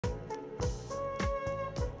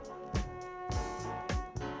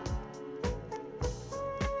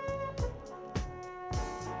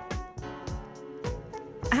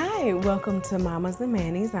Hi, welcome to Mommas and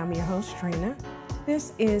Mannies. I'm your host, Trina.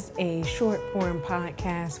 This is a short form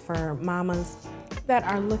podcast for mamas that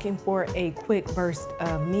are looking for a quick burst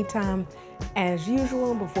of me time. As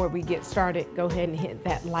usual, before we get started, go ahead and hit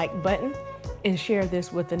that like button and share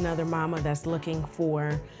this with another mama that's looking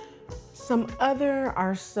for some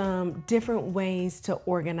different ways to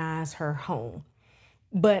organize her home.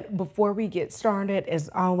 But before we get started, as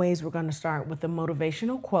always, we're going to start with a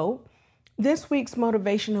motivational quote. This week's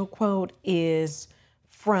motivational quote is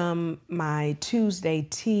from my Tuesday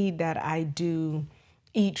tea that I do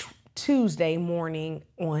each Tuesday morning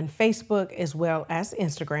on Facebook as well as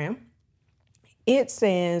Instagram. It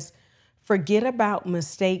says, "Forget about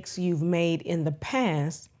mistakes you've made in the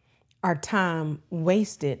past. Our time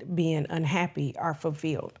wasted being unhappy are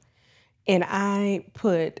fulfilled." And I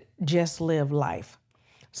put, "Just live life."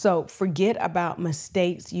 So forget about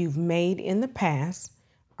mistakes you've made in the past.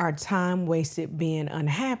 Our time wasted being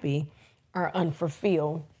unhappy or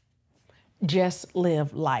unfulfilled. Just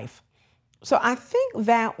live life. So I think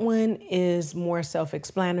that one is more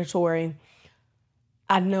self-explanatory.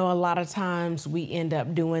 I know a lot of times we end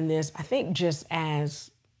up doing this, I think just as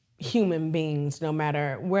human beings, no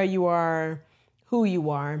matter where you are, who you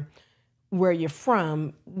are, where you're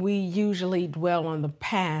from, we usually dwell on the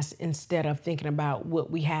past instead of thinking about what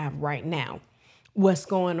we have right now. What's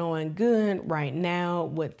going on good right now,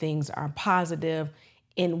 what things are positive,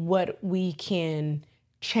 and what we can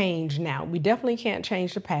change now. We definitely can't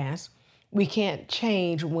change the past. We can't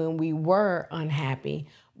change when we were unhappy,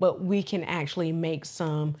 but we can actually make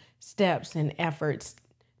some steps and efforts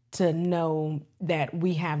to know that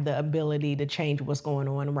we have the ability to change what's going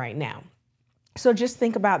on right now. So just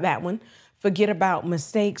think about that one. Forget about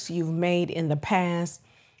mistakes you've made in the past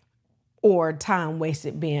or time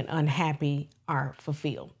wasted being unhappy or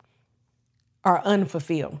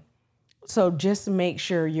unfulfilled. So just make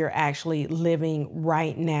sure you're actually living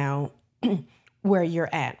right now where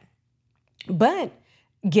you're at. But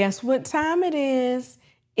guess what time it is?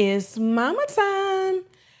 It's mama time.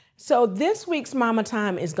 So this week's mama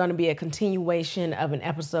time is going to be a continuation of an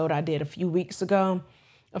episode I did a few weeks ago.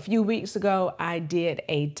 A few weeks ago, I did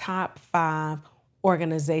a top 5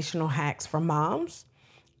 organizational hacks for moms.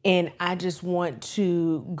 And I just want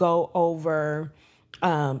to go over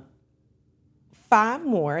 5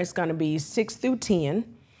 more. It's going to be 6 through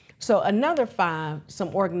 10. So another 5,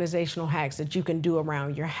 some organizational hacks that you can do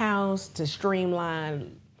around your house to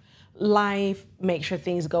streamline life, make sure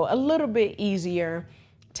things go a little bit easier,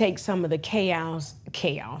 take some of the chaos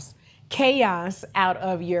out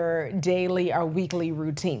of your daily or weekly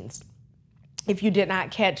routines. If you did not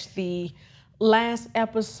catch the last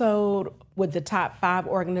episode with the top 5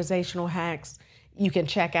 organizational hacks, you can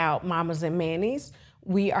check out Mommas and Mannies.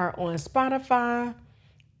 We are on Spotify.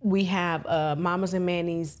 We have a Mommas and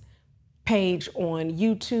Mannies page on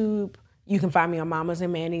YouTube. You can find me on Mommas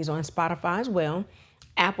and Mannies on Spotify as well.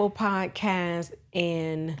 Apple Podcasts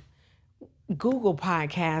and Google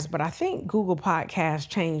Podcasts, but I think Google Podcasts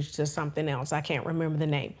changed to something else. I can't remember the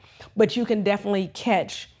name. But you can definitely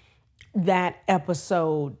catch that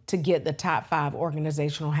episode to get the top 5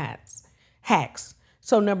 organizational hacks.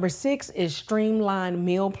 So number 6 is streamline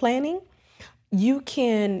meal planning. You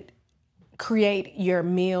can create your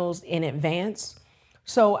meals in advance.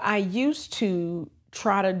 So I used to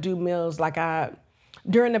try to do meals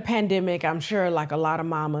during the pandemic, I'm sure like a lot of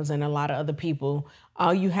mamas and a lot of other people,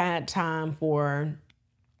 all you had time for,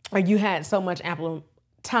 or you had so much ample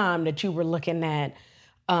time that you were looking at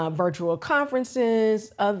virtual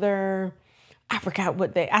conferences, I forgot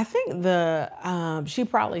I think she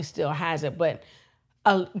probably still has it, but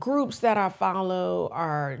groups that I follow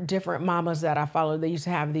are different mamas that I follow. They used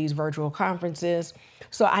to have these virtual conferences.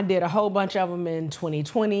 So I did a whole bunch of them in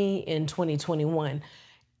 2020 and 2021.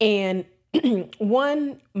 And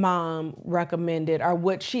one mom recommended, or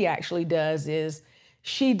what she actually does is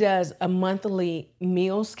she does a monthly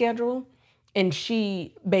meal schedule, and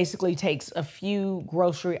she basically takes a few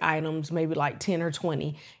grocery items, maybe like 10 or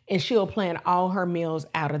 20, and she'll plan all her meals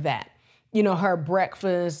out of that. You know, her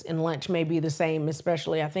breakfast and lunch may be the same,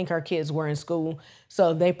 especially I think her kids were in school,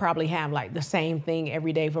 so they probably have like the same thing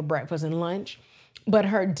every day for breakfast and lunch. But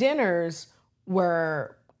her dinners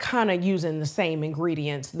were kind of using the same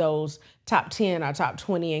ingredients, those top 10 or top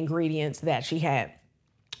 20 ingredients that she had.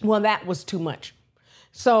 Well, that was too much.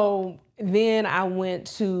 So then I went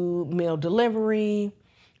to meal delivery.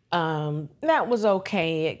 That was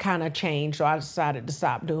okay. It kind of changed, so I decided to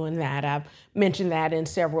stop doing that. I've mentioned that in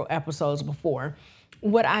several episodes before.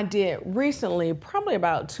 What I did recently, probably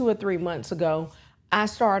about 2 or 3 months ago, I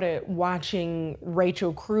started watching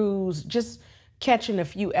Cruz, just catching a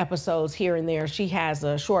few episodes here and there. She has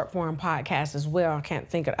a short form podcast as well. I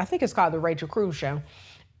think it's called The Rachel Cruz Show.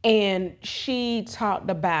 And she talked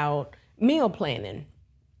about meal planning.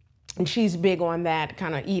 And she's big on that,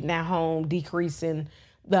 kind of eating at home, decreasing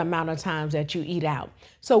the amount of times that you eat out.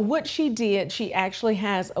 So what she did, she actually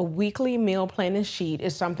has a weekly meal planning sheet.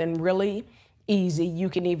 It's something really easy. You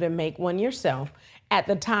can even make one yourself. At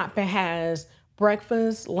the top, it has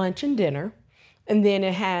breakfast, lunch, and dinner. And then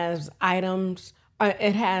it has items, I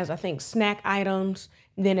think, snack items.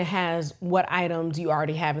 Then it has what items you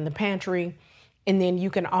already have in the pantry. And then you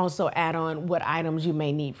can also add on what items you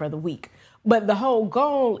may need for the week. But the whole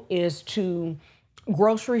goal is to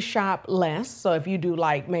grocery shop less. So if you do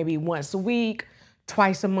like maybe once a week,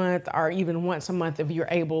 twice a month, or even once a month, if you're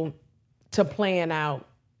able to plan out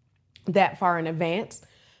that far in advance.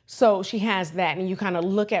 So she has that, and you kind of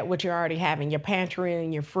look at what you already have in your pantry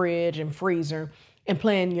and your fridge and freezer and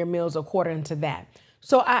plan your meals according to that.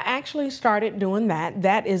 So I actually started doing that.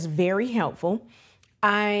 That is very helpful.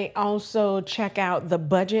 I also check out the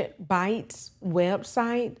Budget Bites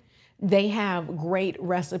website. They have great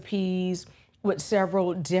recipes with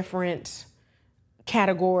several different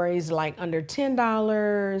categories, like under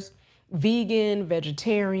 $10, vegan,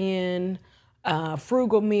 vegetarian,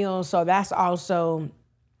 frugal meals. So that's also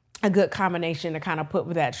a good combination to kind of put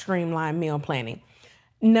with that streamlined meal planning.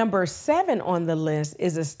 Number 7 on the list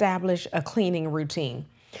is establish a cleaning routine.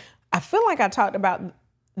 I feel like I talked about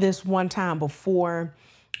this one time before,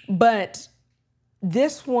 but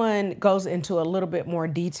this one goes into a little bit more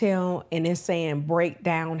detail, and it's saying break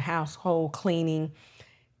down household cleaning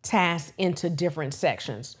tasks into different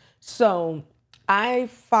sections. So I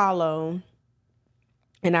follow,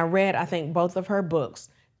 and I read, I think, both of her books,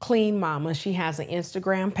 Clean Mama. She has an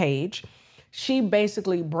Instagram page. She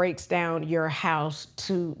basically breaks down your house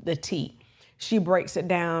to the T. She breaks it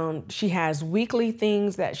down. She has weekly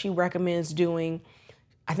things that she recommends doing.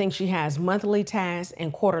 I think she has monthly tasks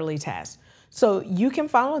and quarterly tasks. So you can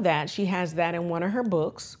follow that. She has that in one of her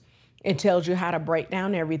books. It tells you how to break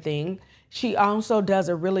down everything. She also does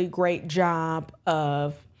a really great job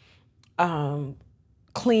of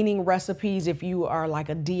cleaning recipes. If you are like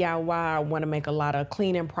a DIY or want to make a lot of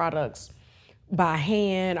cleaning products by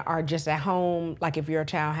hand or just at home, like if your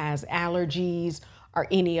child has allergies or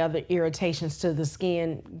any other irritations to the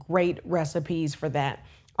skin, great recipes for that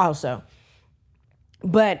also.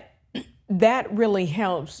 But that really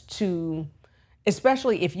helps to,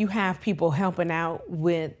 especially if you have people helping out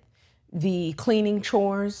with the cleaning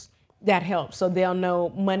chores, that helps. So they'll know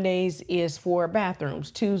Mondays is for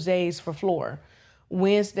bathrooms, Tuesdays for floor,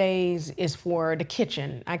 Wednesdays is for the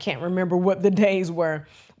kitchen. I can't remember what the days were,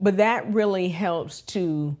 but that really helps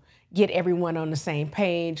to get everyone on the same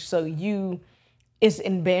page. So it's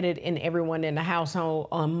embedded in everyone in the household.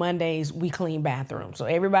 On Mondays, we clean bathrooms. So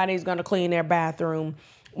everybody's going to clean their bathroom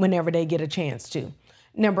whenever they get a chance to.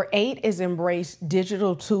 Number 8 is embrace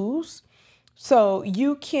digital tools. So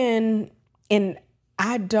you can, and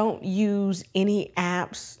I don't use any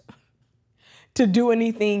apps to do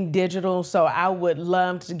anything digital. So I would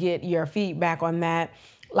love to get your feedback on that.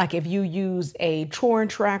 Like if you use a chore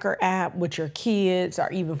tracker app with your kids or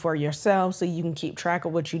even for yourself so you can keep track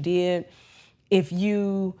of what you did. If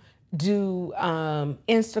you do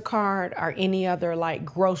Instacart or any other like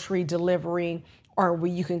grocery delivery or where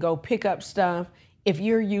you can go pick up stuff, if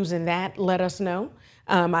you're using that, let us know.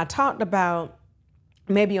 I talked about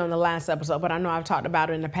maybe on the last episode, but I know I've talked about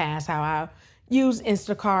it in the past, how I use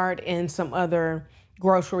Instacart and some other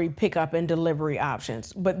grocery pickup and delivery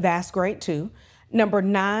options, but that's great too. Number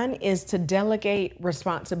 9 is to delegate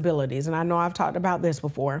responsibilities. And I know I've talked about this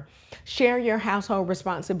before. Share your household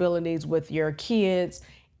responsibilities with your kids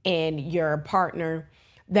and your partner.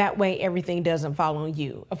 That way everything doesn't fall on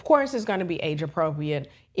you. Of course, it's going to be age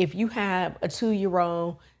appropriate. If you have a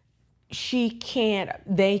 2-year-old,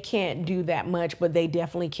 they can't do that much, but they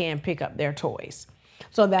definitely can pick up their toys.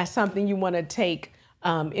 So that's something you want to take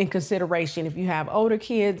in consideration. If you have older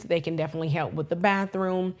kids, they can definitely help with the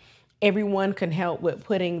bathroom. Everyone can help with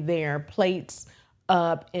putting their plates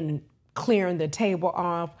up and clearing the table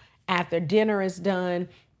off after dinner is done.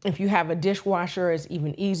 If you have a dishwasher, it's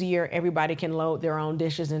even easier. Everybody can load their own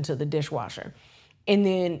dishes into the dishwasher. And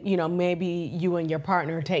then, maybe you and your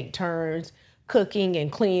partner take turns cooking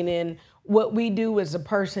and cleaning. What we do is the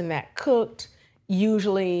person that cooked,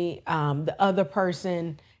 usually the other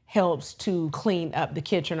person helps to clean up the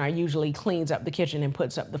kitchen or usually cleans up the kitchen and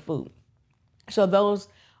puts up the food. So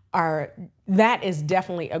that is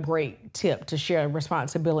definitely a great tip to share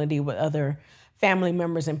responsibility with other family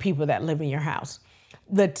members and people that live in your house.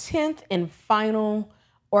 The 10th and final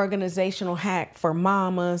organizational hack for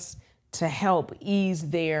mamas to help ease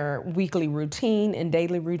their weekly routine and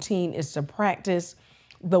daily routine is to practice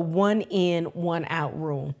the 1 in, 1 out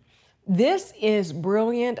rule. This is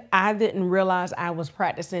brilliant. I didn't realize I was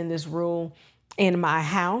practicing this rule in my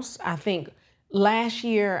house. I think last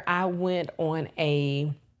year I went on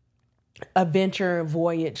a adventure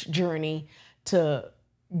voyage journey to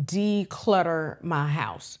declutter my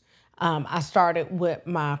house. I started with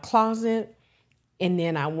my closet, and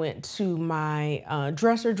then I went to my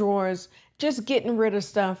dresser drawers, just getting rid of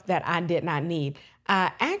stuff that I did not need.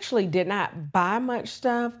 I actually did not buy much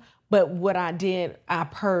stuff, but what I did, I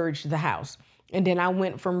purged the house. And then I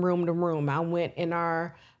went from room to room. I went in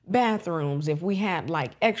our bathrooms. If we had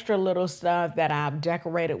like extra little stuff that I've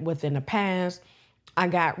decorated with in the past, I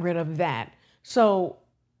got rid of that. So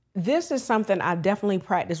this is something I definitely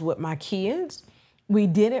practice with my kids. We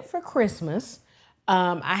did it for Christmas.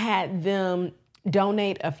 I had them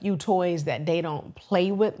donate a few toys that they don't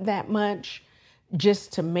play with that much,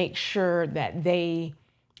 just to make sure that they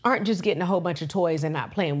aren't just getting a whole bunch of toys and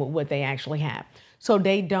not playing with what they actually have. So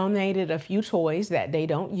they donated a few toys that they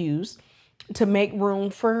don't use to make room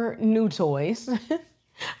for new toys.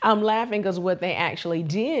 I'm laughing because what they actually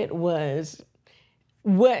did was,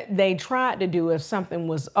 what they tried to do if something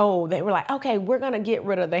was old, they were like, okay, we're going to get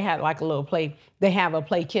rid of, they had like a little play, they have a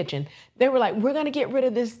play kitchen. They were like, we're going to get rid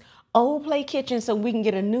of this old play kitchen so we can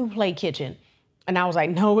get a new play kitchen. And I was like,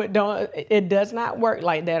 no, it does not work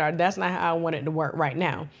like that, or that's not how I want it to work right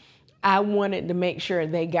now. I wanted to make sure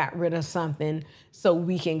they got rid of something so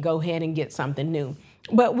we can go ahead and get something new.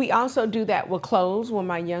 But we also do that with clothes. When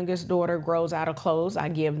my youngest daughter grows out of clothes, I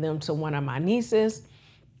give them to one of my nieces.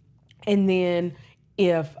 And then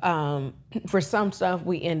if for some stuff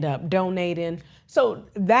we end up donating. So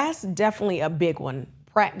that's definitely a big one.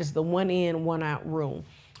 Practice the 1 in, 1 out rule.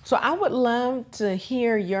 So I would love to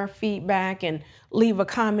hear your feedback and leave a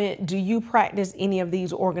comment. Do you practice any of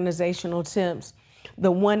these organizational tips?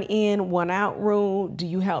 The 1 in, 1 out rule. Do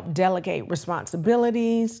you help delegate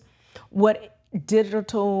responsibilities? What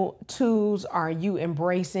digital tools are you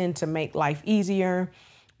embracing to make life easier?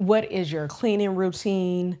 What is your cleaning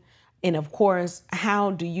routine? And of course, how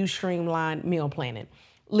do you streamline meal planning?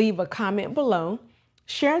 Leave a comment below.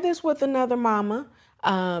 Share this with another mama.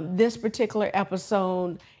 This particular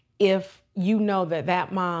episode, if you know that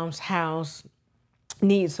that mom's house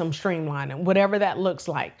needs some streamlining, whatever that looks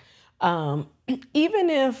like. Even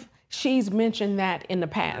if she's mentioned that in the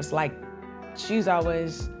past, like she's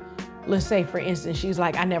always, let's say for instance, she's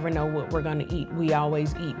like, I never know what we're gonna eat. We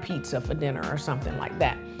always eat pizza for dinner or something like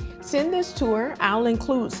that. Send this to her. I'll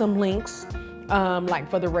include some links, like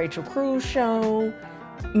for the Rachel Cruz show,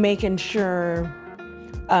 making sure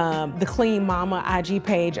the Clean Mama IG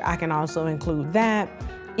page, I can also include that.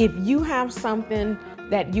 If you have something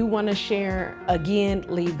that you want to share, again,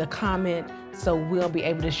 leave the comment so we'll be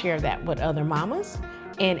able to share that with other mamas.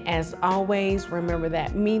 And as always, remember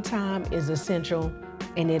that me time is essential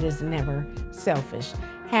and it is never selfish.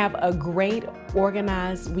 Have a great,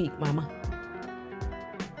 organized week, mama.